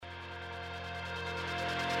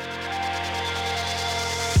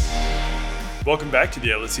Welcome back to the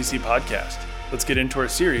LSCC podcast. Let's get into our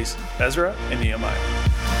series, Ezra and Nehemiah.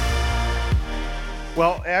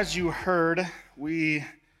 Well, as you heard, we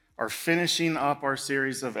are finishing up our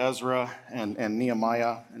series of Ezra and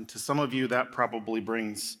Nehemiah. And to some of you, that probably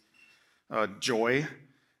brings joy.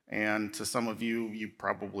 And to some of you, you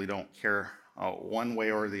probably don't care one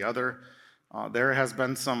way or the other. There has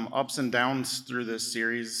been some ups and downs through this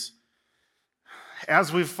series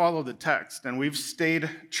as we've followed the text, and we've stayed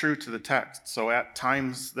true to the text. So at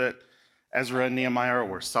times that Ezra and Nehemiah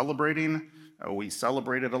were celebrating, we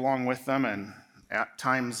celebrated along with them, and at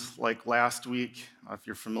times like last week, if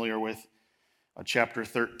you're familiar with chapter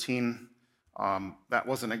 13, that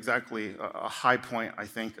wasn't exactly a high point, I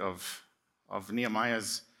think, of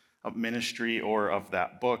Nehemiah's ministry or of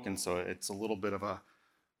that book, and so it's a little bit of a,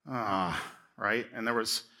 right? And there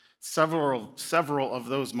was several of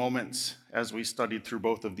those moments as we studied through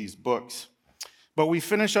both of these books. But we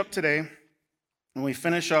finish up today, and we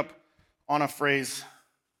finish up on a phrase,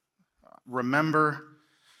 remember,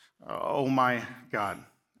 oh my God.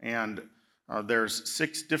 And there's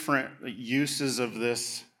 6 different uses of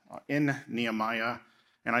this in Nehemiah,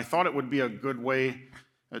 and I thought it would be a good way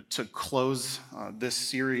to close this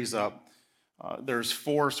series up. There's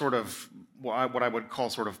 4 sort of what I would call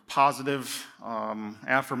sort of positive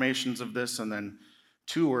affirmations of this, and then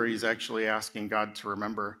 2 where he's actually asking God to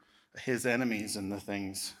remember his enemies and the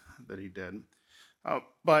things that he did.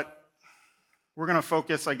 But we're going to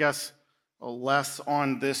focus, I guess, less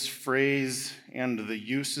on this phrase and the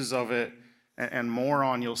uses of it, and more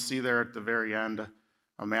on, you'll see there at the very end,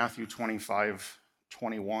 of Matthew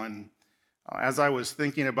 25:21. As I was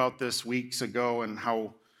thinking about this weeks ago and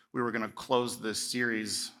how we were going to close this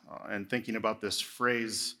series and thinking about this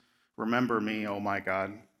phrase, remember me, oh my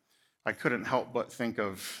God, I couldn't help but think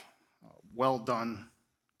of, well done,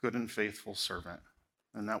 good and faithful servant.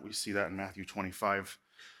 And that we see that in Matthew 25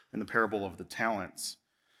 in the parable of the talents.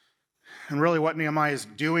 And really what Nehemiah is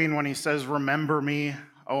doing when he says, remember me,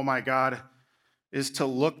 oh my God, is to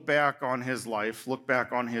look back on his life, look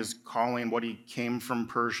back on his calling, what he came from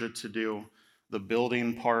Persia to do, the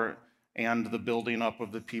building part, and the building up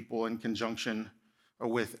of the people in conjunction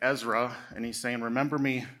with Ezra. And he's saying, remember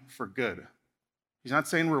me for good. He's not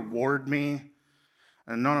saying reward me,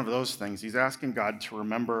 and none of those things. He's asking God to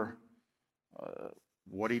remember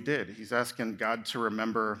what he did. He's asking God to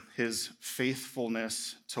remember his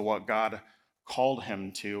faithfulness to what God called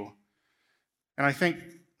him to. And I think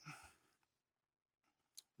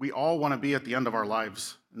we all want to be at the end of our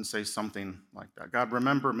lives and say something like that. God,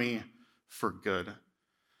 remember me for good.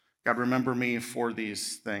 God, remember me for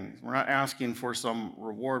these things. We're not asking for some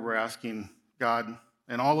reward. We're asking God,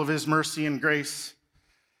 in all of his mercy and grace,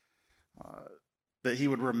 that he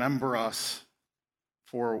would remember us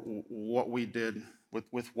for what we did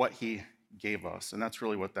with what he gave us. And that's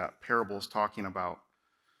really what that parable is talking about.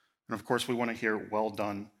 And of course, we want to hear, well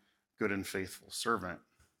done, good and faithful servant.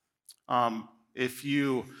 If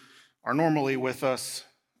you are normally with us,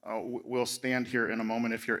 we'll stand here in a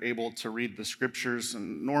moment if you're able to read the scriptures.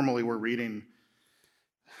 And normally we're reading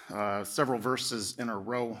several verses in a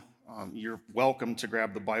row. You're welcome to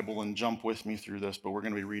grab the Bible and jump with me through this, but we're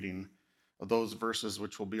going to be reading those verses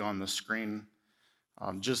which will be on the screen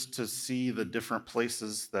just to see the different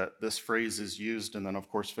places that this phrase is used. And then, of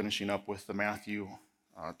course, finishing up with the Matthew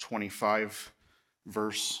 25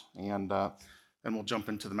 verse, and then we'll jump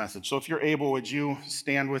into the message. So if you're able, would you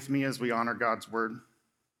stand with me as we honor God's word?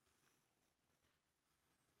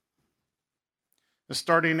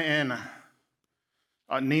 Starting in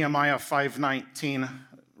Nehemiah 5:19,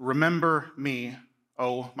 remember me,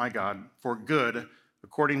 O my God, for good,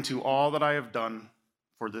 according to all that I have done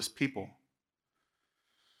for this people.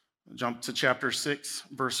 Jump to chapter 6,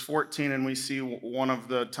 verse 14, and we see one of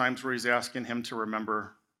the times where he's asking him to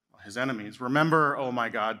remember his enemies. Remember, O my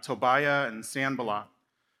God, Tobiah and Sanballat,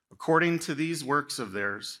 according to these works of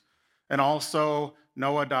theirs, and also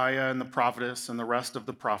Noadiah and the prophetess and the rest of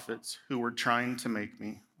the prophets who were trying to make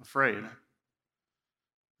me afraid.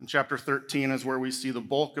 In chapter 13 is where we see the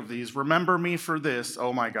bulk of these. Remember me for this,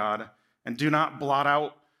 O my God, and do not blot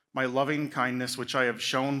out my loving kindness which I have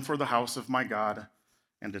shown for the house of my God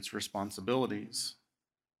and its responsibilities.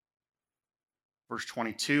 Verse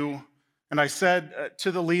 22, and I said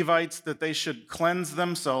to the Levites that they should cleanse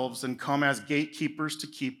themselves and come as gatekeepers to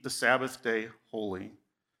keep the Sabbath day holy.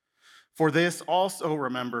 For this also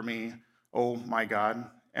remember me, O my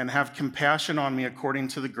God, and have compassion on me according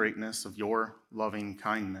to the greatness of your loving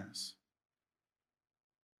kindness.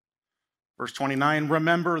 Verse 29,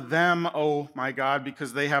 remember them, O my God,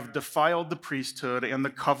 because they have defiled the priesthood and the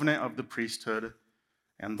covenant of the priesthood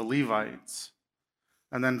and the Levites.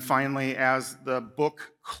 And then finally, as the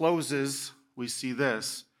book closes, we see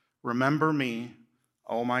this: remember me,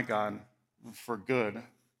 oh my God, for good.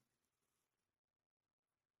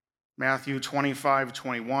 Matthew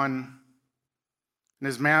 25:21. And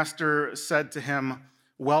his master said to him,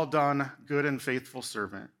 well done, good and faithful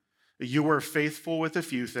servant. You were faithful with a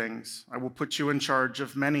few things. I will put you in charge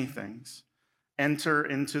of many things. Enter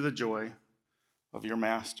into the joy of your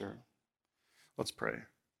master. Let's pray.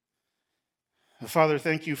 Father,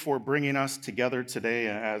 thank you for bringing us together today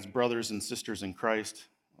as brothers and sisters in Christ.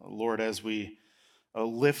 Lord, as we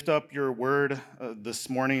lift up your word this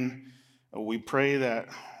morning, we pray that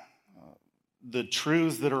the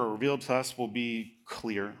truths that are revealed to us will be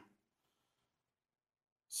clear.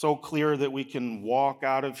 So clear that we can walk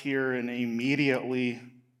out of here and immediately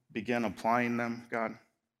begin applying them, God,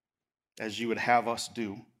 as you would have us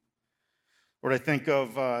do. Lord, I think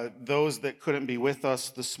of those that couldn't be with us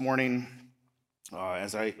this morning,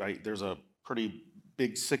 as there's a pretty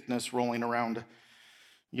big sickness rolling around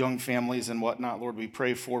young families and whatnot. Lord, we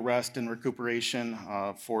pray for rest and recuperation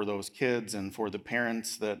for those kids and for the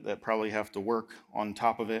parents that probably have to work on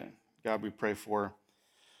top of it. God, we pray for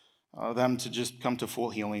them to just come to full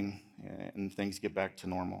healing and things get back to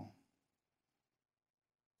normal.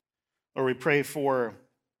 Lord, we pray for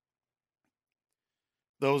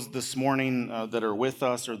those this morning that are with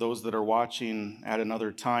us or those that are watching at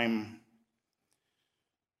another time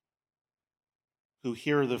who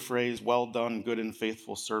hear the phrase, well done, good and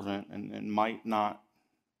faithful servant, and might not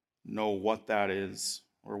know what that is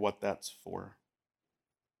or what that's for.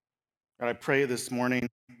 God, I pray this morning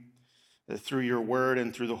that through your word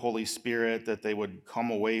and through the Holy Spirit that they would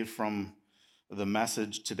come away from the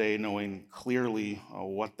message today knowing clearly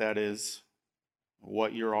what that is,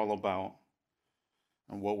 what you're all about,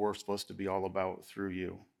 and what we're supposed to be all about through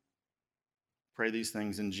you. Pray these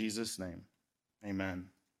things in Jesus' name. Amen.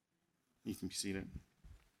 You can be seated.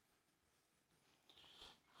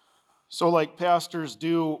 So like pastors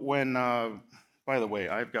do when, by the way,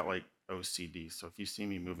 I've got like OCD, so if you see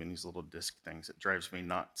me moving these little disc things, it drives me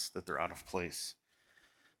nuts that they're out of place.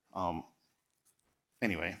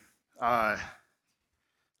 Anyway,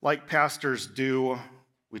 like pastors do,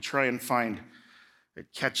 we try and find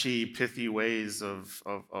catchy, pithy ways of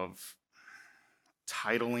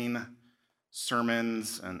titling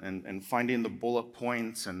sermons and finding the bullet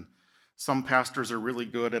points. And some pastors are really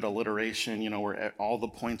good at alliteration, where all the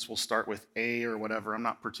points will start with A or whatever. I'm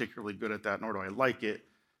not particularly good at that, nor do I like it,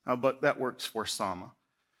 but that works for some.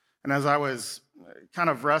 And as I was kind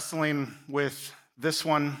of wrestling with this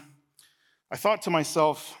one, I thought to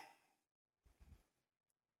myself,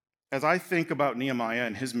 as I think about Nehemiah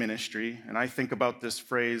and his ministry, and I think about this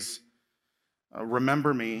phrase,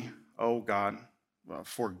 remember me, oh God,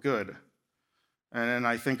 for good. And then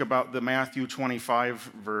I think about the Matthew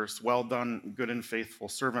 25 verse, well done, good and faithful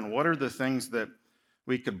servant. What are the things that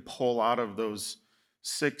we could pull out of those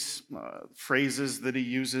 6 phrases that he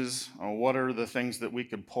uses? What are the things that we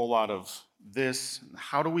could pull out of this?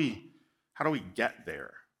 How do we get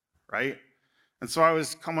there, right? And so I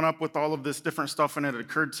was coming up with all of this different stuff, and it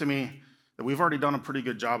occurred to me that we've already done a pretty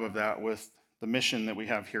good job of that with the mission that we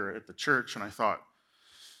have here at the church. And I thought,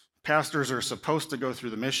 pastors are supposed to go through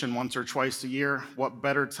the mission once or twice a year. What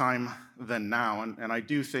better time than now? And I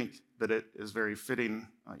do think that it is very fitting,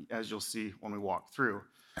 as you'll see when we walk through.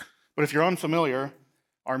 But if you're unfamiliar,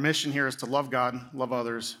 our mission here is to love God, love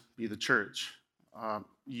others, be the church.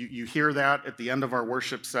 You hear that at the end of our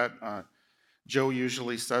worship set. Joe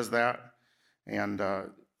usually says that. And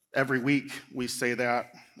every week we say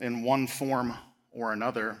that in one form or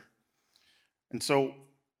another. And so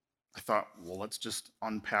I thought, well, let's just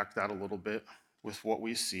unpack that a little bit with what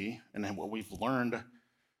we see and then what we've learned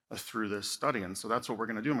through this study. And so that's what we're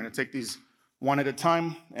going to do. I'm going to take these one at a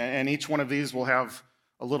time, and each one of these will have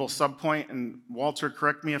a little subpoint. And Walter,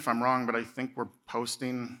 correct me if I'm wrong, but I think we're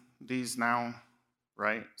posting these now,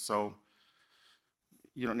 right? So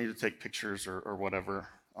you don't need to take pictures or whatever.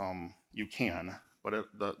 You can, but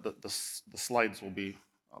the slides will be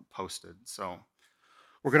posted. So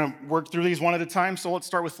we're going to work through these one at a time. So let's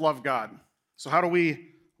start with love God. So how do we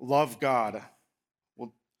love God?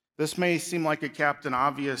 Well, this may seem like a Captain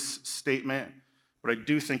Obvious statement, but I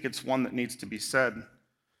do think it's one that needs to be said.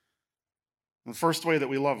 The first way that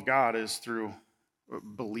we love God is through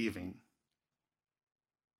believing.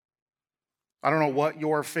 I don't know what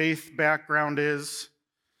your faith background is.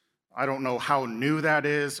 I don't know how new that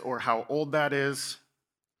is or how old that is.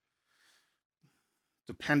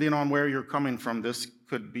 Depending on where you're coming from, this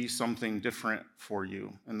could be something different for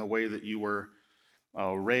you in the way that you were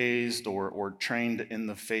raised or trained in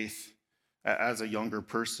the faith as a younger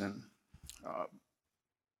person.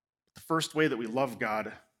 The first way that we love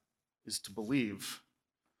God is to believe.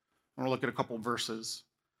 I want to look at a couple verses.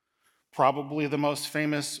 Probably the most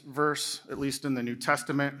famous verse, at least in the New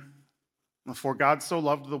Testament. For God so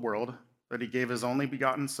loved the world that he gave his only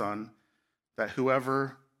begotten Son, that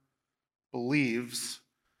whoever believes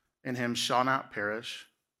in him shall not perish,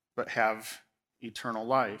 but have eternal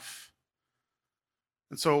life.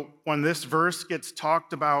 And so when this verse gets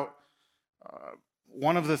talked about,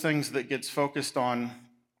 one of the things that gets focused on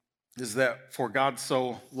is that for God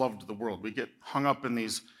so loved the world. We get hung up in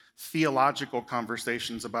these theological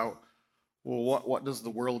conversations about, well, what does the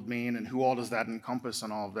world mean and who all does that encompass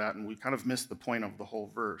and all of that, and we kind of miss the point of the whole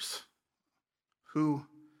verse.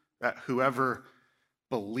 Whoever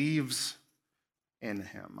believes in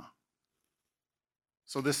him.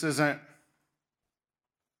 So this isn't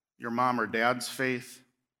your mom or dad's faith.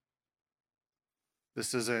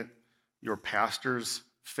 This isn't your pastor's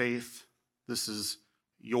faith. This is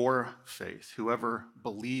your faith, whoever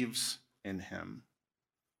believes in him.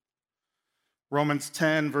 Romans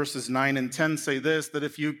 10, verses 9 and 10 say this, that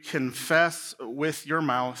if you confess with your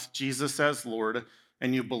mouth Jesus as Lord,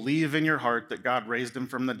 and you believe in your heart that God raised him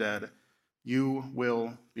from the dead, you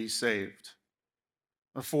will be saved.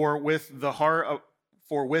 For with the heart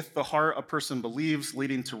a person believes,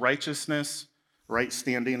 leading to righteousness, right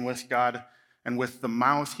standing with God, and with the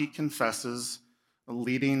mouth he confesses,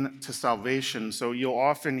 leading to salvation. So you'll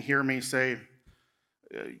often hear me say,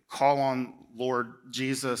 call on Lord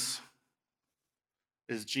Jesus.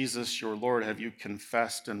 Is Jesus your Lord? Have you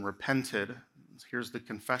confessed and repented? Here's the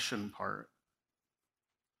confession part.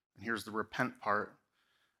 And here's the repent part.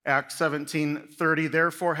 Acts 17:30,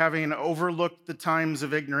 therefore, having overlooked the times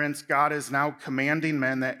of ignorance, God is now commanding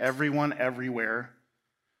men that everyone everywhere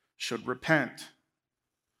should repent.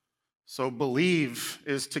 So believe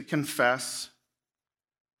is to confess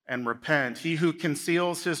and repent. He who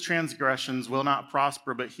conceals his transgressions will not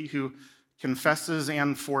prosper, but he who confesses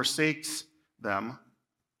and forsakes them,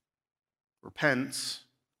 repents,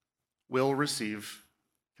 will receive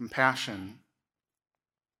compassion.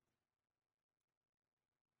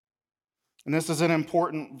 And this is an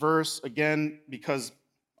important verse, again, because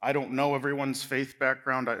I don't know everyone's faith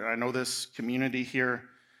background. I know this community here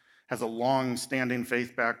has a long-standing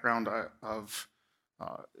faith background of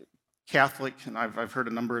Catholic, and I've heard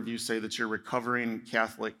a number of you say that you're recovering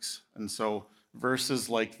Catholics, and so verses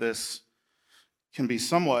like this can be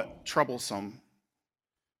somewhat troublesome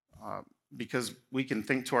because we can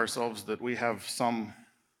think to ourselves that we have some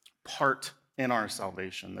part in our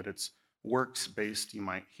salvation, that it's works-based, you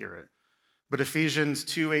might hear it. But Ephesians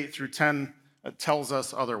 2:8 through 10 tells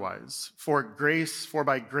us otherwise. For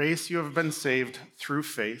by grace you have been saved through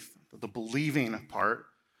faith, the believing part,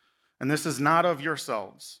 and this is not of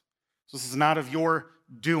yourselves. So this is not of your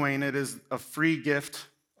doing. It is a free gift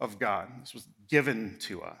of God. This was given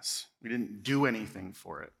to us. We didn't do anything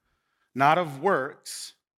for it. Not of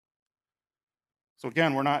works. So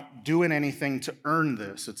again, we're not doing anything to earn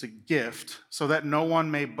this. It's a gift so that no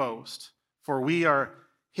one may boast. For we are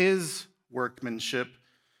his workmanship,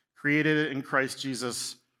 created in Christ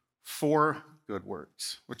Jesus for good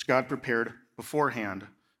works, which God prepared beforehand.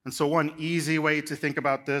 And so one easy way to think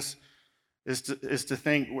about this is to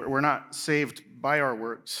think we're not saved by our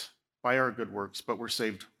works, by our good works, but we're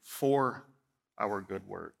saved for our good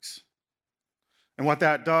works. And what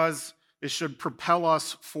that does is should propel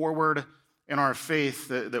us forward in our faith,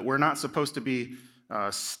 that we're not supposed to be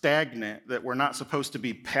stagnant, that we're not supposed to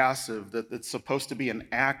be passive, that it's supposed to be an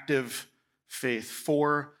active faith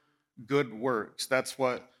for good works. That's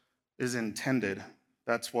what is intended.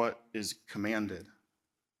 That's what is commanded.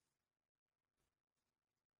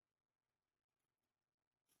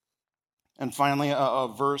 And finally, a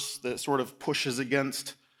verse that sort of pushes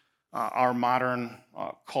against our modern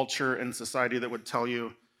culture and society that would tell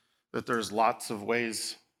you that there's lots of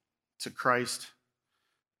ways to Christ.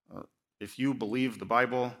 If you believe the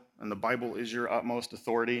Bible and the Bible is your utmost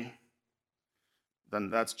authority, then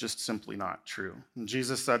that's just simply not true. And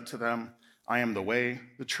Jesus said to them, I am the way,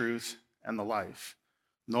 the truth, and the life.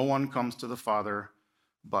 No one comes to the Father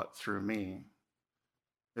but through me.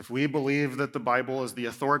 If we believe that the Bible is the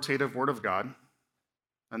authoritative Word of God,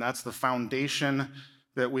 and that's the foundation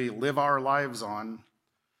that we live our lives on,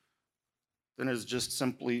 then there's just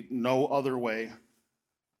simply no other way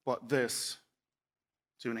but this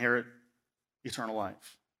to inherit eternal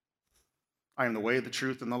life. I am the way, the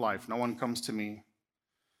truth, and the life. No one comes to me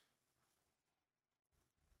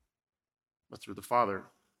but through the Father.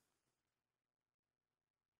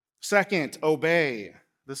 Second, obey.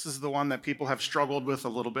 This is the one that people have struggled with a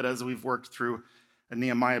little bit as we've worked through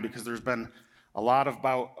Nehemiah, because there's been a lot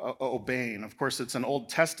about obeying. Of course, it's an Old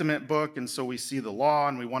Testament book, and so we see the law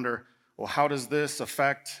and we wonder, well, how does this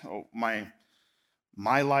affect my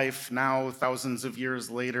life now, thousands of years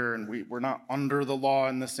later, and we're not under the law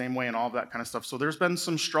in the same way and all of that kind of stuff. So there's been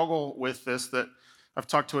some struggle with this that I've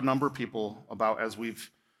talked to a number of people about as we've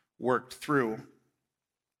worked through.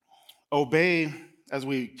 Obey, as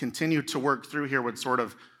we continue to work through here, would sort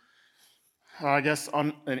of,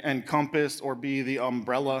 encompass or be the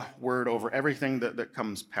umbrella word over everything that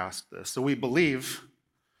comes past this. So we believe,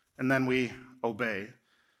 and then we obey.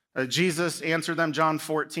 Jesus answered them, John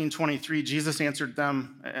 14:23. Jesus answered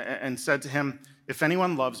them and said to him, "If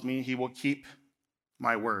anyone loves me, he will keep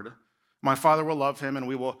my word. My Father will love him, and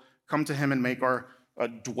we will come to him and make our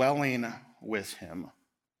dwelling with him."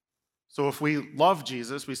 So if we love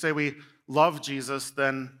Jesus, we say we love Jesus,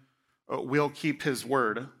 then we'll keep his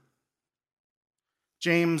word.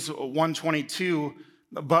 James 1:22,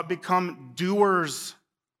 but become doers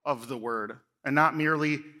of the word, and not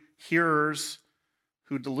merely hearers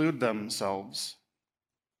who delude themselves.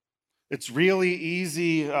 It's really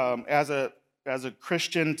easy as a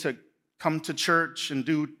Christian to come to church and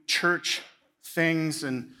do church things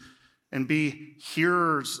and be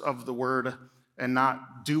hearers of the word and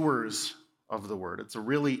not doers of the word. It's a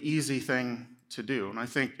really easy thing to do. And I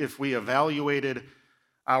think if we evaluated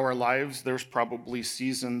our lives, there's probably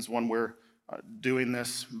seasons when we're doing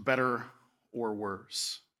this better or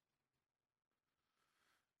worse.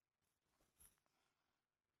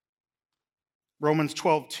 Romans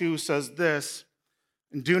 12:2 says this,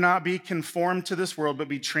 "Do not be conformed to this world, but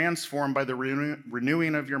be transformed by the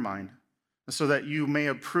renewing of your mind, so that you may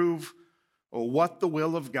approve what the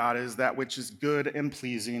will of God is, that which is good and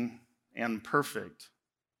pleasing and perfect."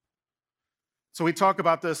 So we talk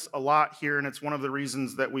about this a lot here, and it's one of the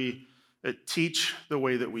reasons that we teach the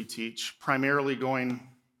way that we teach, primarily going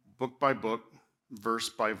book by book, verse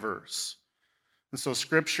by verse. And so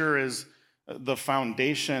Scripture is the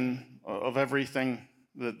foundation of everything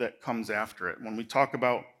that comes after it. When we talk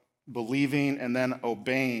about believing and then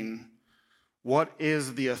obeying, what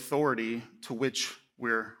is the authority to which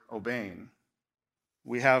we're obeying?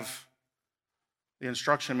 We have the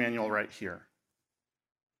instruction manual right here.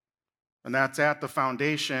 And that's at the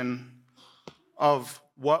foundation of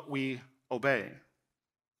what we obey.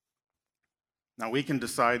 Now, we can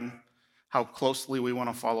decide how closely we want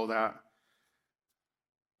to follow that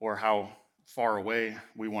or how far away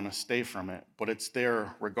we want to stay from it, but it's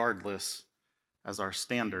there regardless as our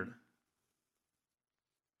standard.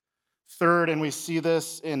 Third, and we see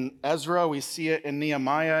this in Ezra, we see it in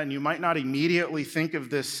Nehemiah, and you might not immediately think of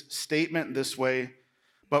this statement this way,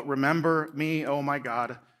 but remember me, oh my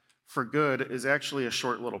God, for good is actually a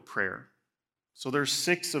short little prayer. So there's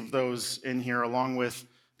 6 of those in here, along with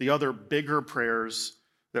the other bigger prayers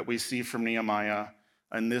that we see from Nehemiah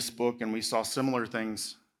in this book, and we saw similar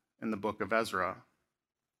things in the book of Ezra.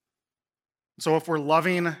 So if we're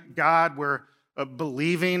loving God, we're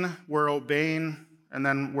believing, we're obeying, and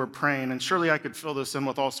then we're praying. And surely I could fill this in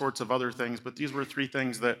with all sorts of other things, but these were 3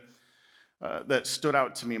 things that stood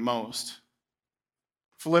out to me most.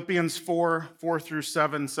 Philippians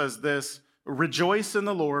 4:4-7 says this, "Rejoice in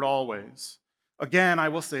the Lord always. Again, I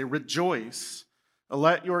will say, rejoice.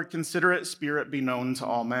 Let your considerate spirit be known to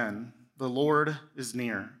all men. The Lord is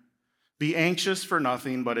near. Be anxious for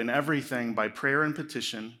nothing, but in everything, by prayer and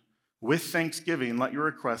petition, with thanksgiving, let your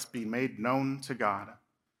requests be made known to God.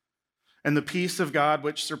 And the peace of God,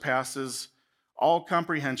 which surpasses all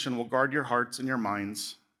comprehension, will guard your hearts and your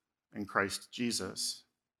minds in Christ Jesus."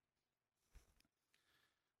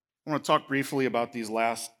 I want to talk briefly about these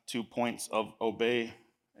last 2 points of obey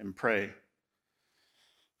and pray.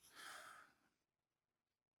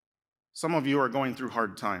 Some of you are going through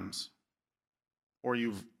hard times, or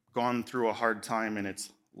you've gone through a hard time and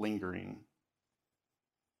it's lingering.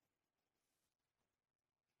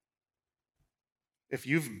 If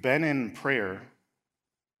you've been in prayer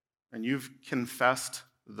and you've confessed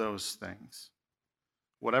those things,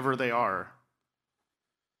 whatever they are,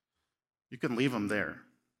 you can leave them there.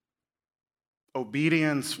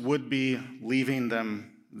 Obedience would be leaving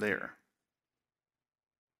them there.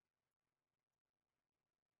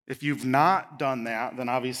 If you've not done that, then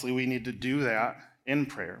obviously we need to do that in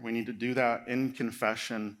prayer. We need to do that in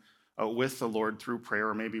confession with the Lord through prayer,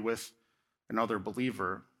 or maybe with another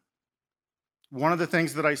believer. One of the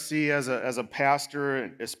things that I see as a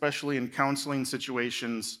pastor, especially in counseling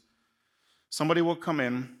situations, somebody will come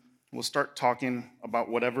in, we'll start talking about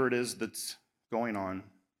whatever it is that's going on.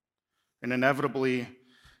 And inevitably,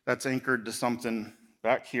 that's anchored to something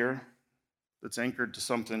back here, that's anchored to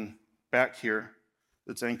something back here,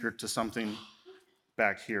 that's anchored to something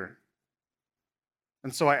back here.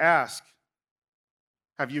 And so I ask,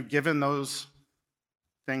 have you given those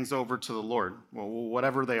things over to the Lord? Well,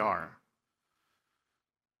 whatever they are.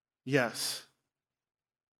 Yes.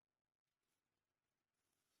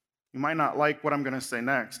 You might not like what I'm going to say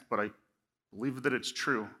next, but I believe that it's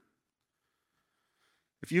true.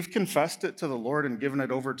 If you've confessed it to the Lord and given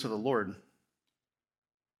it over to the Lord,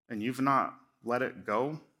 and you've not let it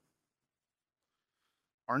go,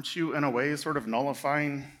 aren't you in a way sort of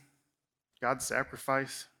nullifying God's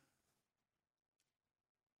sacrifice?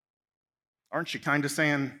 Aren't you kind of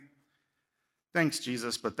saying, thanks,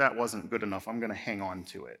 Jesus, but that wasn't good enough. I'm going to hang on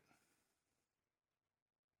to it.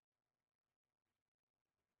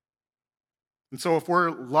 And so if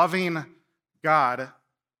we're loving God,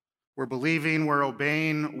 we're believing, we're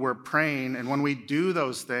obeying, we're praying, and when we do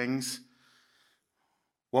those things,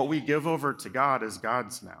 what we give over to God is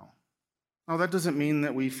God's now. Now, that doesn't mean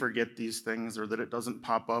that we forget these things or that it doesn't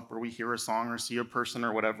pop up or we hear a song or see a person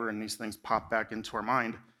or whatever and these things pop back into our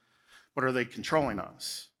mind. But are they controlling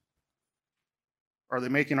us? Are they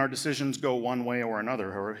making our decisions go one way or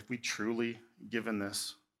another? Or have we truly given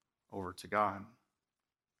this over to God?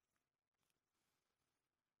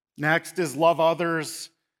 Next is love others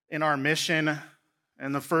in our mission.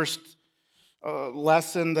 And the first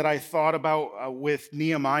lesson that I thought about with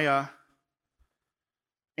Nehemiah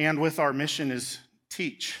and with our mission is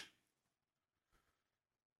teach.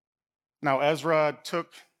 Now, Ezra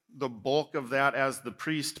took the bulk of that as the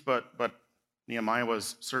priest, but Nehemiah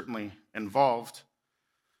was certainly involved.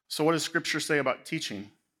 So what does Scripture say about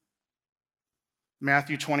teaching?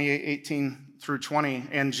 Matthew 28:18-20,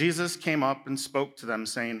 and Jesus came up and spoke to them,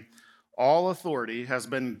 saying, all authority has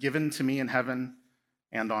been given to me in heaven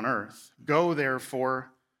and on earth. Go,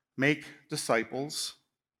 therefore, make disciples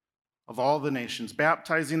of all the nations,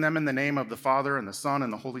 baptizing them in the name of the Father and the Son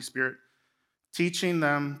and the Holy Spirit, teaching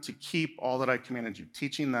them to keep all that I commanded you,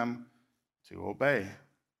 teaching them to obey.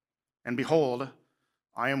 And behold,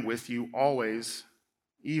 I am with you always,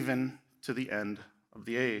 even to the end of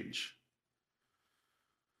the age.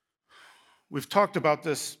 We've talked about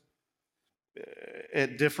this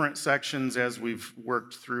at different sections as we've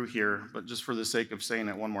worked through here, but just for the sake of saying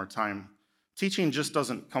it one more time, teaching just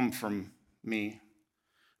doesn't come from me.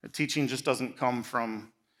 Teaching just doesn't come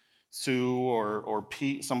from Sue or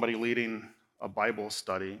Pete, somebody leading a Bible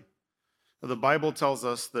study. The Bible tells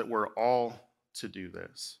us that we're all to do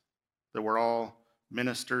this, that we're all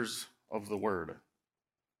ministers of the word.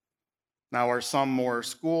 Now, are some more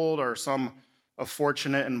schooled? Are some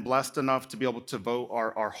fortunate and blessed enough to be able to devote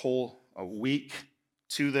our whole week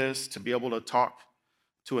to this, to be able to talk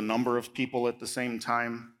to a number of people at the same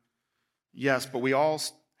time? Yes, but we all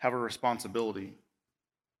have a responsibility.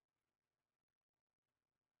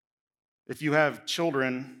 If you have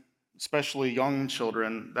children, especially young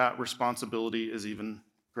children, that responsibility is even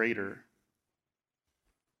greater.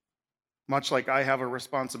 Much like I have a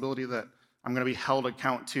responsibility that I'm going to be held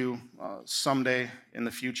account to someday in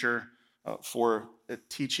the future for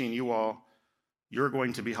teaching you all, you're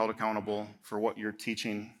going to be held accountable for what you're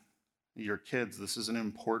teaching your kids. This is an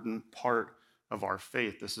important part of our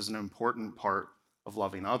faith. This is an important part of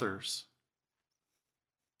loving others.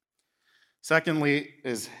 Secondly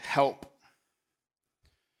is help.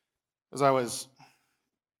 As I was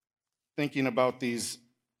thinking about these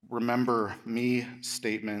remember me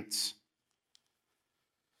statements,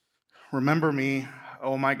 remember me,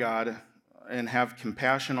 O my God, and have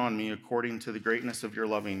compassion on me according to the greatness of your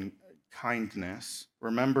loving kindness.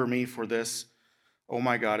 Remember me for this, O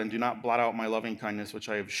my God, and do not blot out my loving kindness, which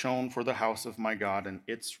I have shown for the house of my God and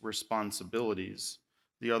its responsibilities.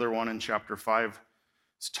 The other one in chapter 5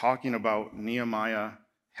 is talking about Nehemiah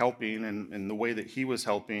helping, and the way that he was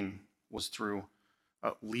helping was through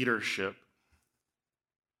leadership.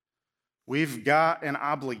 We've got an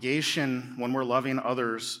obligation when we're loving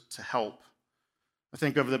others to help. I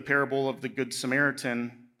think of the parable of the Good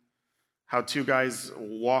Samaritan, how two guys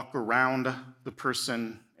walk around the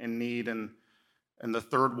person in need, and the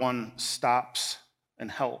third one stops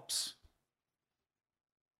and helps.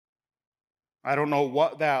 I don't know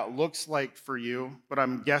what that looks like for you, but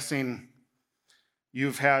I'm guessing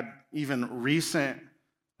you've had even recent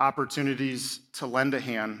opportunities to lend a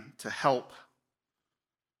hand, to help.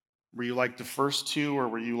 Were you like the first two, or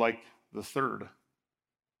were you like the third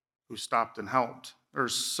who stopped and helped?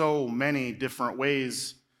 There's so many different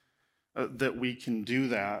ways that we can do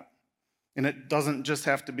that. And it doesn't just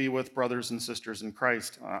have to be with brothers and sisters in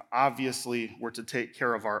Christ. Obviously, we're to take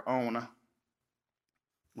care of our own.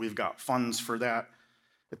 We've got funds for that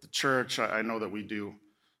at the church. I know that we do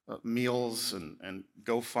meals and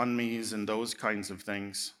GoFundMes and those kinds of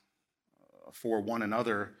things for one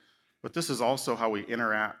another. but this is also how we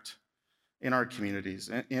interact in our communities,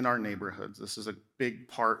 in our neighborhoods. This is a big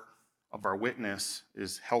part of our witness,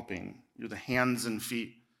 is helping. You're the hands and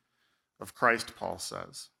feet of Christ, Paul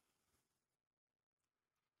says.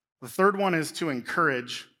 The third one is to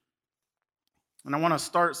encourage. And I want to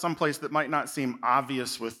start someplace that might not seem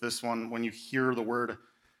obvious with this one when you hear the word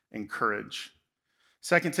encourage.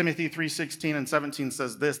 2 Timothy 3:16 and 17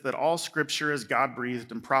 says this, that all scripture is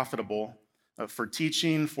God-breathed and profitable for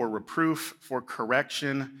teaching, for reproof, for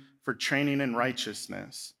correction, for training in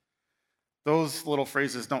righteousness. Those little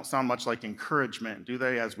phrases don't sound much like encouragement, do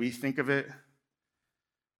they, as we think of it?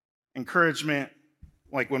 Encouragement,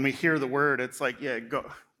 like when we hear the word, it's like, yeah,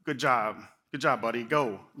 go, good job, buddy,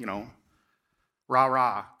 go, rah,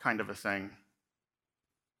 rah kind of a thing.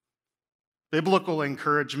 Biblical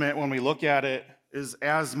encouragement, when we look at it, is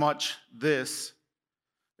as much this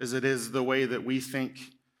as it is the way that we think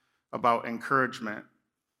about encouragement.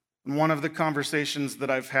 And one of the conversations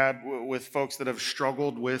that I've had with folks that have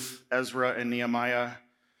struggled with Ezra and Nehemiah,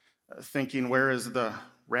 thinking, where is the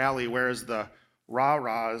rally, where is the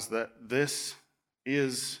rah-rah, is that this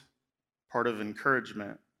is part of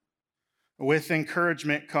encouragement. With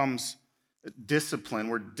encouragement comes discipline.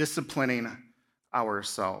 We're disciplining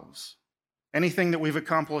ourselves. Anything that we've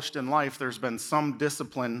accomplished in life, there's been some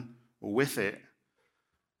discipline with it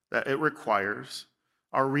that it requires.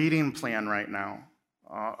 Our reading plan right now,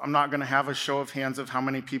 I'm not going to have a show of hands of how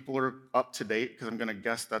many people are up to date, because I'm going to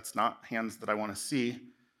guess that's not hands that I want to see.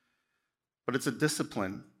 But it's a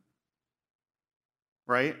discipline,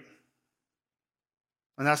 right?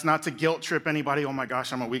 And that's not to guilt trip anybody, oh my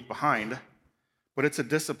gosh, I'm a week behind, but it's a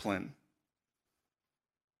discipline.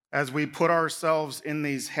 As we put ourselves in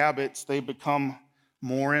these habits, they become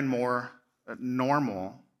more and more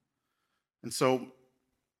normal. And so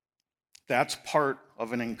that's part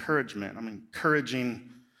of an encouragement. I'm encouraging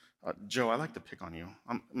Joe. I like to pick on you.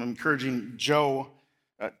 I'm encouraging Joe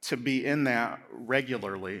to be in that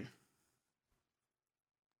regularly.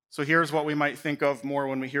 So here's what we might think of more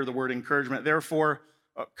when we hear the word encouragement. Therefore,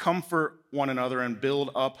 comfort one another and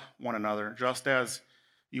build up one another, just as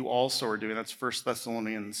you also are doing. That's 1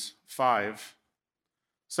 Thessalonians 5.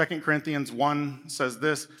 2 Corinthians 1 says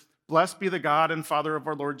this, blessed be the God and Father of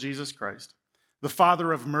our Lord Jesus Christ, the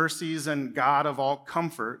Father of mercies and God of all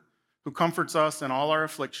comfort, who comforts us in all our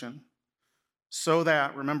affliction, so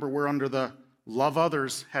that, remember, we're under the love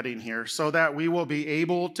others heading here, so that we will be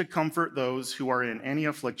able to comfort those who are in any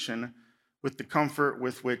affliction with the comfort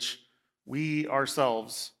with which we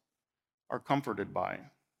ourselves are comforted by.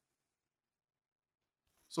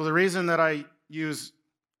 So the reason that I use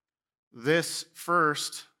this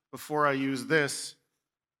first before I use this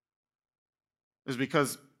is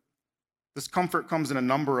because this comfort comes in a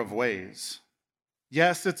number of ways.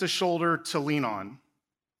 Yes, it's a shoulder to lean on.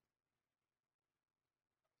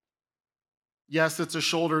 Yes, it's a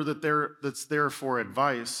shoulder that's there for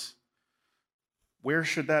advice. Where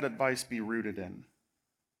should that advice be rooted in?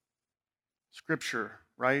 Scripture,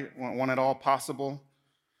 right? Want it all possible?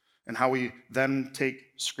 And how we then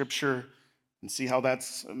take Scripture and see how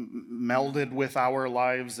that's melded with our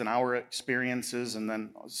lives and our experiences, and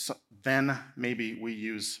then maybe we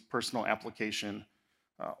use personal application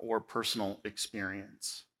or personal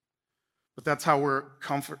experience. But that's how we're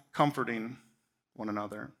comforting one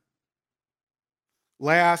another.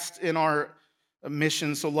 Last in our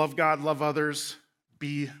mission, so love God, love others,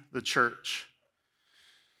 be the church.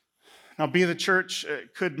 Now, be the church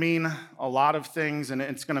could mean a lot of things, and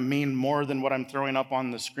it's going to mean more than what I'm throwing up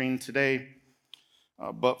on the screen today.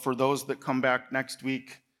 But for those that come back next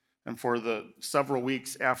week, and for the several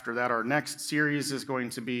weeks after that, our next series is going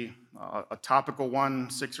to be a topical one,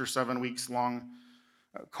 6 or 7 weeks long,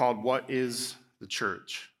 called What is the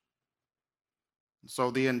Church?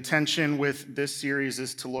 So the intention with this series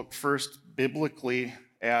is to look first biblically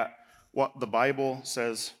at what the Bible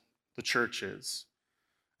says the church is.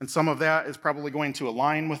 And some of that is probably going to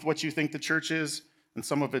align with what you think the church is, and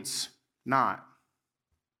some of it's not.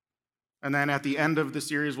 And then at the end of the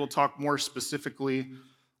series, we'll talk more specifically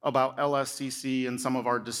about LSCC and some of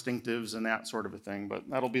our distinctives and that sort of a thing. But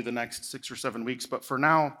that'll be the next 6 or 7 weeks. But for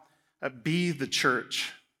now, be the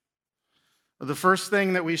church. The first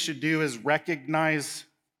thing that we should do is recognize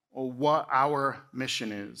what our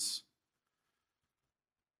mission is.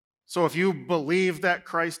 So if you believe that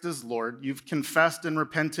Christ is Lord, you've confessed and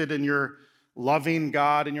repented, and you're loving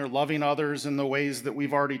God and you're loving others in the ways that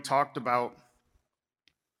we've already talked about,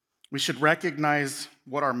 we should recognize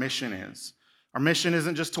what our mission is. Our mission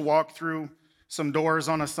isn't just to walk through some doors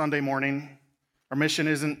on a Sunday morning. Our mission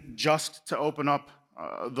isn't just to open up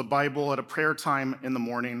the Bible at a prayer time in the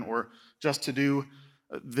morning, or just to do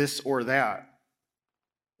this or that.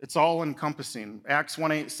 It's all encompassing. Acts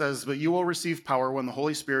 1:8 says, "But you will receive power when the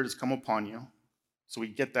Holy Spirit has come upon you." So we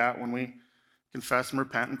get that when we confess and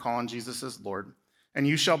repent and call on Jesus as Lord. "And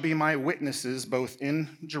you shall be my witnesses both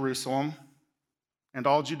in Jerusalem and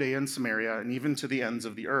all Judea and Samaria and even to the ends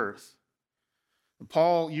of the earth."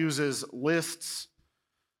 Paul uses lists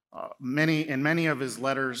in many of his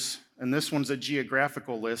letters, and this one's a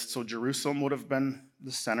geographical list, so Jerusalem would have been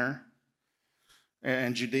the center,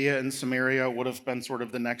 and Judea and Samaria would have been sort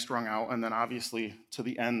of the next rung out, and then obviously to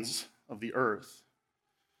the ends of the earth.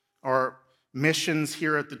 Our missions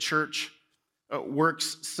here at the church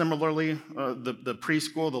works similarly. The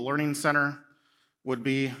preschool, the learning center would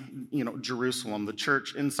be, Jerusalem. The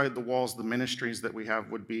church inside the walls, the ministries that we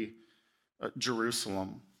have would be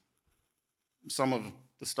Jerusalem. Some of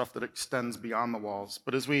the stuff that extends beyond the walls.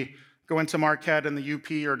 But as we go into Marquette and the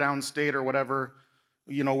UP or downstate or whatever,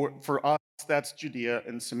 for us, that's Judea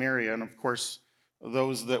and Samaria. And of course,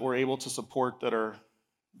 those that we're able to support that are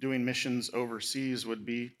doing missions overseas would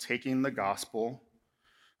be taking the gospel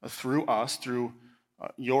through us, through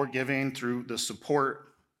your giving, through the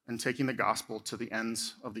support, and taking the gospel to the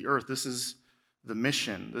ends of the earth. This is the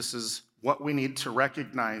mission. This is what we need to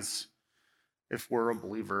recognize if we're a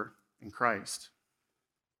believer in Christ.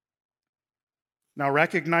 Now,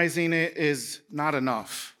 recognizing it is not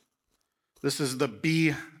enough. This is the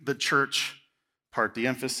be the church part, the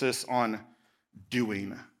emphasis on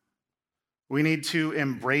doing. We need to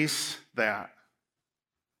embrace that.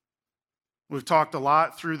 We've talked a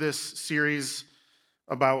lot through this series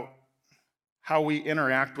about how we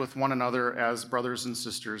interact with one another as brothers and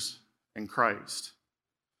sisters in Christ,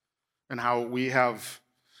 and how we have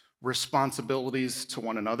responsibilities to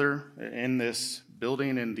one another in this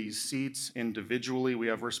building, in these seats, individually. We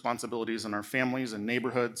have responsibilities in our families and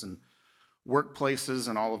neighborhoods and workplaces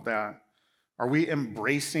and all of that. Are we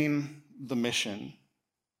embracing the mission?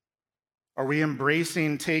 Are we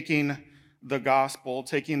embracing taking the gospel,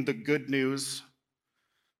 taking the good news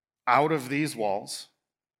out of these walls,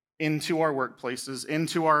 into our workplaces,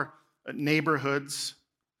 into our neighborhoods,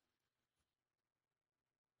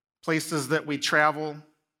 places that we travel,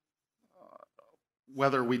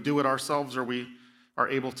 whether we do it ourselves or we are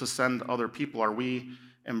able to send other people? Are we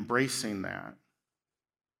embracing that?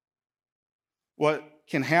 What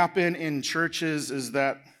can happen in churches is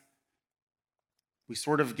that we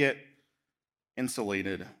sort of get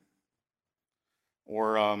insulated.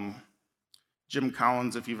 Or Jim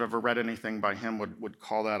Collins, if you've ever read anything by him, would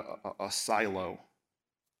call that a silo.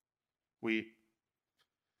 We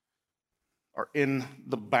are in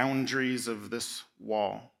the boundaries of this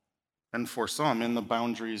wall, and for some, in the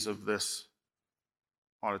boundaries of this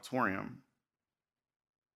auditorium.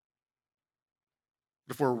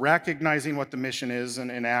 If we're recognizing what the mission is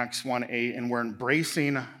in Acts 1:8, and we're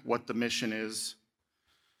embracing what the mission is,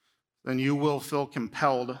 then you will feel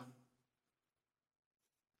compelled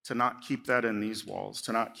to not keep that in these walls,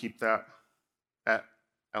 to not keep that at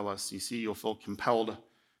LSCC. You'll feel compelled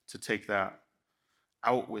to take that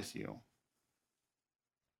out with you.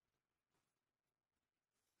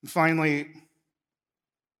 And finally,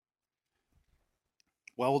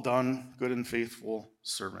 well done, good and faithful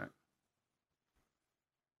servant.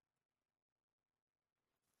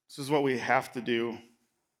 This is what we have to do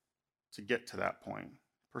to get to that point.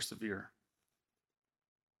 Persevere.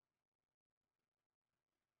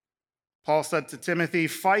 Paul said to Timothy,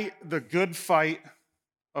 "Fight the good fight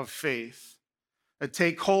of faith, and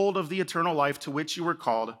take hold of the eternal life to which you were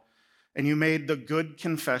called, and you made the good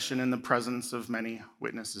confession in the presence of many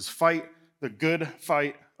witnesses." Fight the good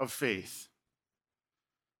fight of faith.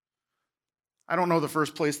 I don't know the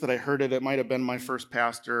first place that I heard it. It might have been my first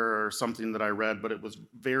pastor or something that I read, but it was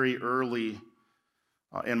very early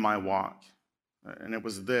in my walk. And it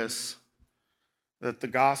was this, that the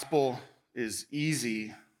gospel is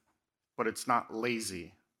easy, but it's not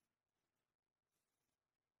lazy.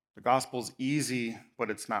 The gospel's easy, but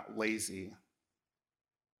it's not lazy.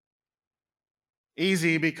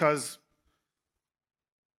 Easy because,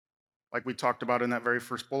 like we talked about in that very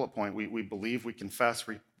first bullet point, we believe, we confess,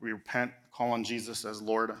 we repent, call on Jesus as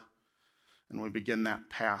Lord, and we begin that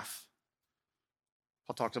path.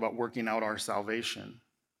 Paul talked about working out our salvation.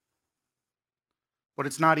 But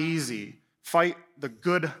it's not easy. Fight the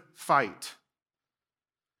good fight.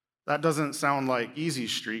 That doesn't sound like easy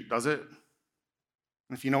street, does it?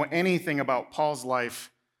 If you know anything about Paul's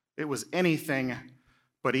life, it was anything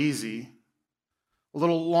but easy. A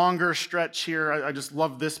little longer stretch here. I just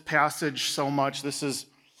love this passage so much. This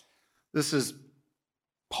is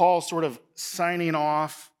Paul sort of signing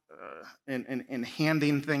off and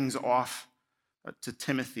handing things off to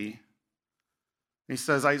Timothy. He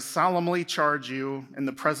says, I solemnly charge you in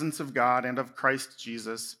the presence of God and of Christ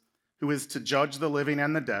Jesus, who is to judge the living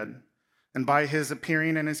and the dead, and by his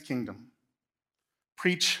appearing in his kingdom.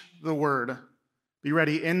 Preach the word. Be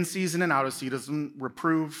ready in season and out of season.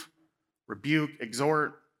 Reprove, rebuke,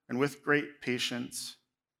 exhort, and with great patience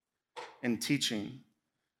in teaching.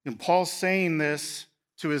 And Paul's saying this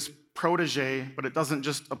to his protege, but it doesn't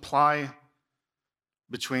just apply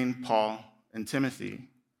between Paul and Timothy.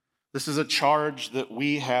 This is a charge that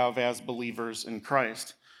we have as believers in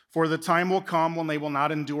Christ. For the time will come when they will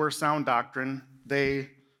not endure sound doctrine. They,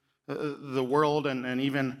 the world and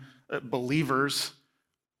even believers,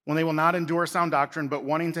 when they will not endure sound doctrine, but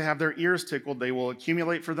wanting to have their ears tickled, they will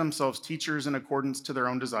accumulate for themselves teachers in accordance to their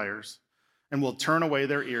own desires, and will turn away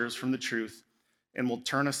their ears from the truth, and will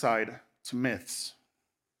turn aside to myths.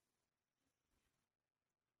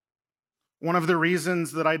 One of the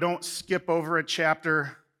reasons that I don't skip over a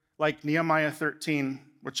chapter like Nehemiah 13,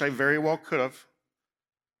 which I very well could have,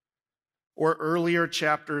 or earlier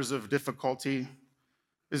chapters of difficulty,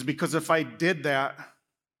 is because if I did that,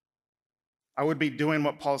 I would be doing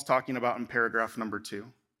what Paul's talking about in paragraph number 2.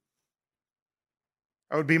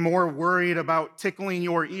 I would be more worried about tickling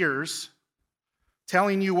your ears,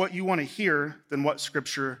 telling you what you want to hear, than what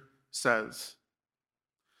Scripture says.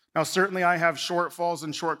 Now, certainly I have shortfalls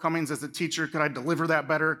and shortcomings as a teacher. Could I deliver that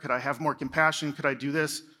better? Could I have more compassion? Could I do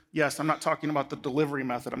this? Yes, I'm not talking about the delivery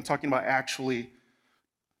method. I'm talking about actually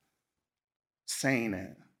saying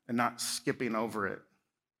it and not skipping over it.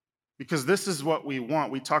 Because this is what we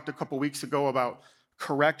want. We talked a couple weeks ago about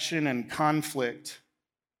correction and conflict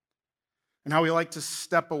and how we like to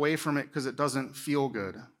step away from it because it doesn't feel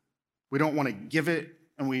good. We don't want to give it,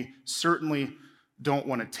 and we certainly don't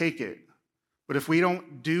want to take it. But if we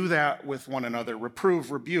don't do that with one another,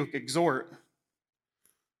 reprove, rebuke, exhort,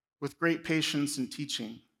 with great patience and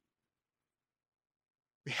teaching,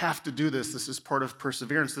 we have to do this. This is part of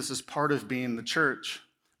perseverance. This is part of being the church.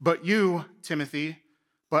 But you, Timothy,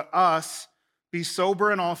 but us, be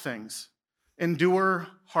sober in all things, endure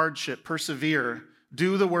hardship, persevere,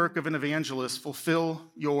 do the work of an evangelist,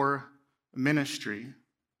 fulfill your ministry.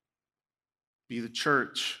 Be the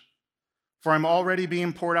church. For I'm already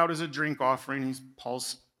being poured out as a drink offering.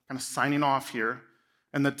 Paul's kind of signing off here.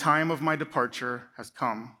 And the time of my departure has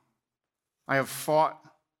come. I have fought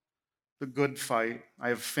the good fight. I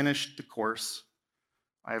have finished the course.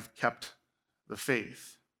 I have kept the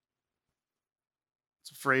faith.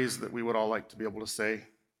 It's a phrase that we would all like to be able to say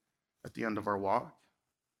at the end of our walk.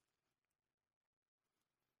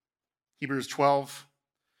 Hebrews 12.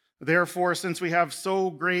 Therefore, since we have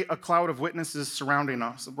so great a cloud of witnesses surrounding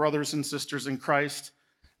us, brothers and sisters in Christ,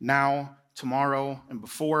 now, tomorrow, and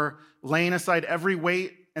before, laying aside every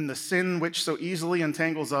weight and the sin which so easily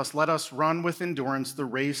entangles us, let us run with endurance the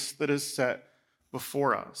race that is set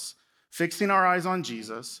before us, fixing our eyes on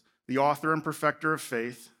Jesus, the author and perfecter of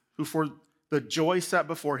faith, who for the joy set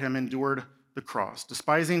before him endured the cross,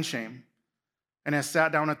 despising shame, and has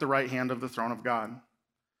sat down at the right hand of the throne of God.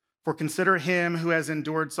 For consider him who has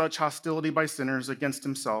endured such hostility by sinners against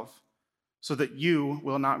himself, so that you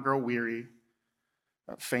will not grow weary,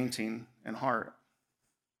 fainting in heart.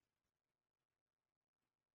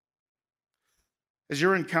 As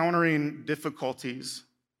you're encountering difficulties,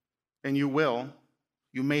 and you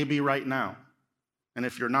may be right now. And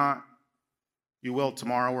if you're not, you will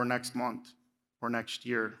tomorrow or next month or next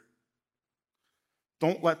year.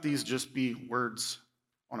 Don't let these just be words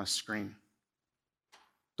on a screen.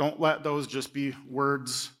 Don't let those just be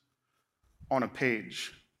words on a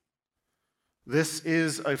page. This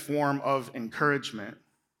is a form of encouragement.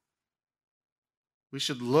 We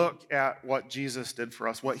should look at what Jesus did for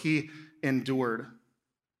us, what he endured,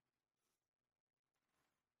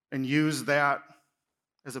 and use that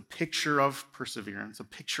as a picture of perseverance, a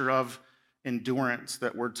picture of endurance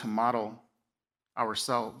that we're to model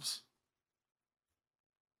ourselves.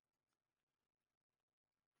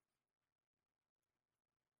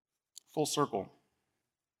 Full circle.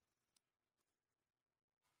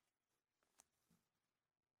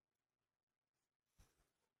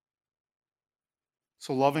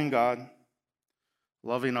 So loving God,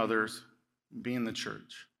 loving others, being the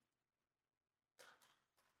church.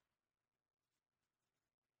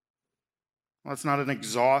 Well, it's not an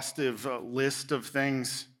exhaustive list of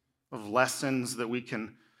things, of lessons that we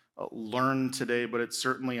can learn today, but it's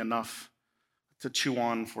certainly enough to chew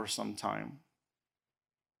on for some time.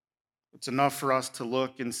 It's enough for us to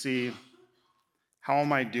look and see, how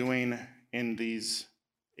am I doing in these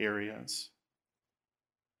areas?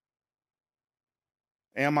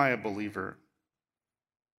 Am I a believer?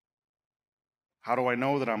 How do I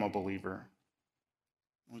know that I'm a believer?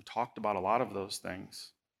 We talked about a lot of those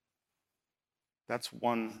things. That's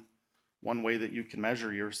one way that you can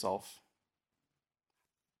measure yourself.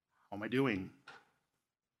 How am I doing?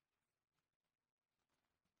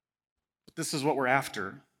 But this is what we're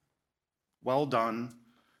after. Well done,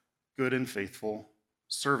 good and faithful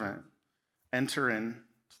servant. Enter into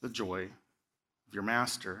the joy of your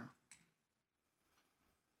master.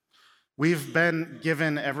 We've been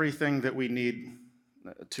given everything that we need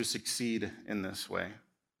to succeed in this way.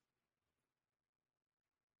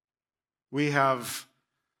 We have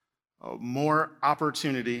more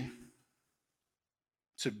opportunity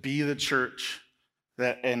to be the church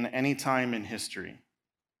than in any time in history.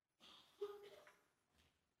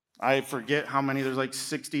 I forget how many, there's like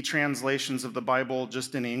 60 translations of the Bible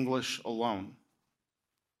just in English alone.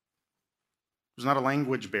 There's not a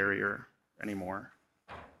language barrier anymore.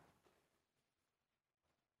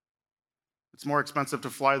 It's more expensive to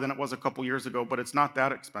fly than it was a couple years ago, but it's not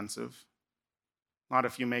that expensive. Not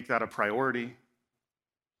if you make that a priority.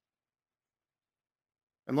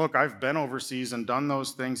 And look, I've been overseas and done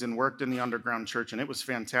those things and worked in the underground church, and it was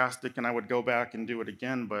fantastic, and I would go back and do it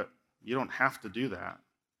again, but you don't have to do that.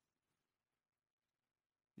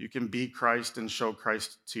 You can be Christ and show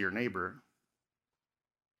Christ to your neighbor,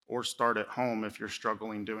 or start at home if you're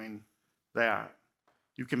struggling doing that.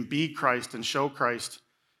 You can be Christ and show Christ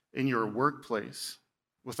in your workplace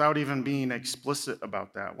without even being explicit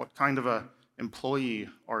about that. What kind of an employee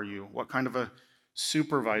are you? What kind of a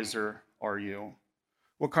supervisor are you?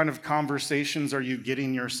 What kind of conversations are you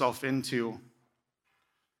getting yourself into?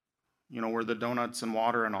 Where the donuts and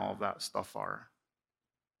water and all of that stuff are.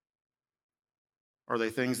 Are they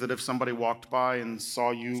things that if somebody walked by and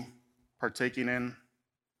saw you partaking in,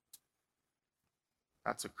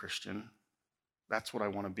 that's a Christian. That's what I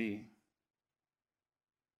want to be.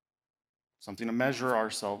 Something to measure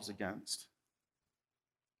ourselves against.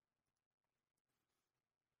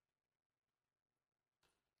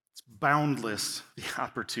 It's boundless, the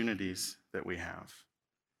opportunities that we have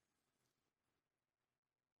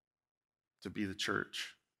to be the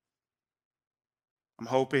church. I'm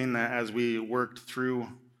hoping that as we worked through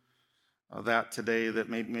that today, that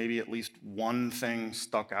maybe at least one thing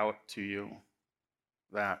stuck out to you,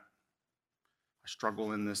 that I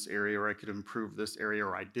struggle in this area, or I could improve this area,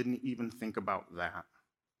 or I didn't even think about that.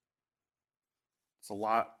 It's a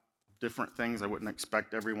lot of different things. I wouldn't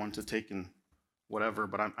expect everyone to take in whatever,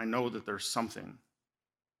 but I know that there's something.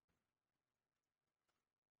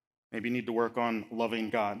 Maybe you need to work on loving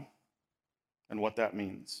God and what that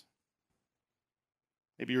means.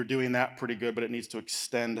 Maybe you're doing that pretty good, but it needs to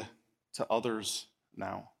extend to others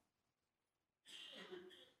now.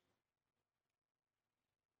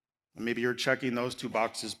 And maybe you're checking those two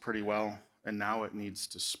boxes pretty well, and now it needs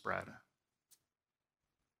to spread. I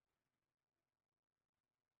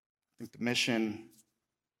think the mission,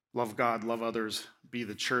 love God, love others, be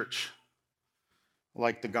the church,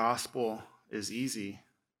 like the gospel, is easy,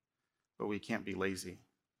 but we can't be lazy.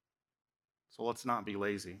 So let's not be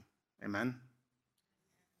lazy. Amen?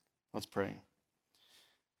 Let's pray.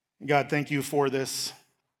 God, thank you for this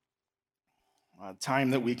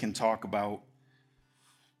time that we can talk about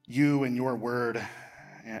you and your word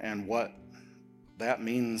and what that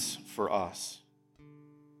means for us.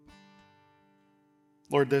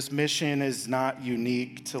 Lord, this mission is not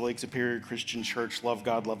unique to Lake Superior Christian Church. Love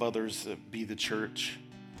God, love others, be the church.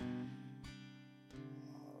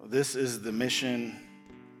 This is the mission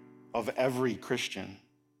of every Christian,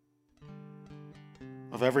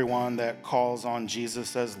 of everyone that calls on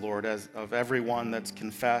Jesus as Lord, of everyone that's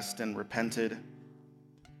confessed and repented.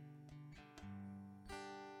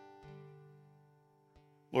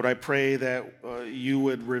 Lord, I pray that you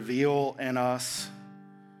would reveal in us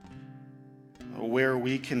where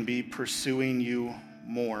we can be pursuing you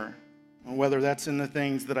more, whether that's in the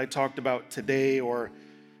things that I talked about today or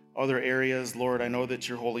other areas. Lord, I know that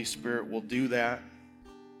your Holy Spirit will do that.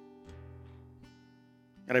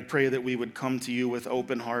 And I pray that we would come to you with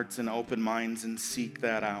open hearts and open minds and seek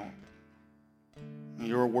that out.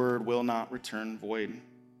 Your word will not return void.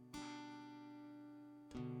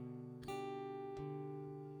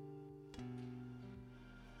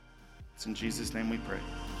 It's in Jesus' name we pray.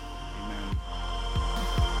 Amen.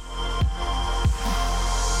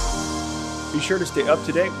 Be sure to stay up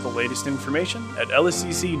to date with the latest information at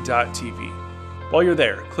lscc.tv. While you're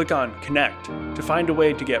there, click on Connect to find a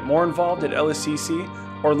way to get more involved at LSCC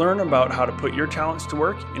or learn about how to put your talents to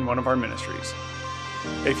work in one of our ministries.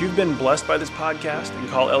 If you've been blessed by this podcast and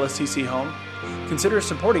call LSCC home, consider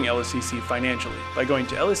supporting LSCC financially by going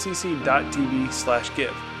to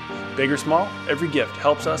lscc.tv/give. Big or small, every gift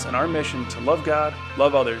helps us in our mission to love God,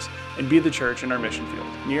 love others, and be the church in our mission field,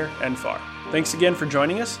 near and far. Thanks again for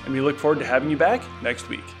joining us, and we look forward to having you back next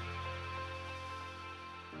week.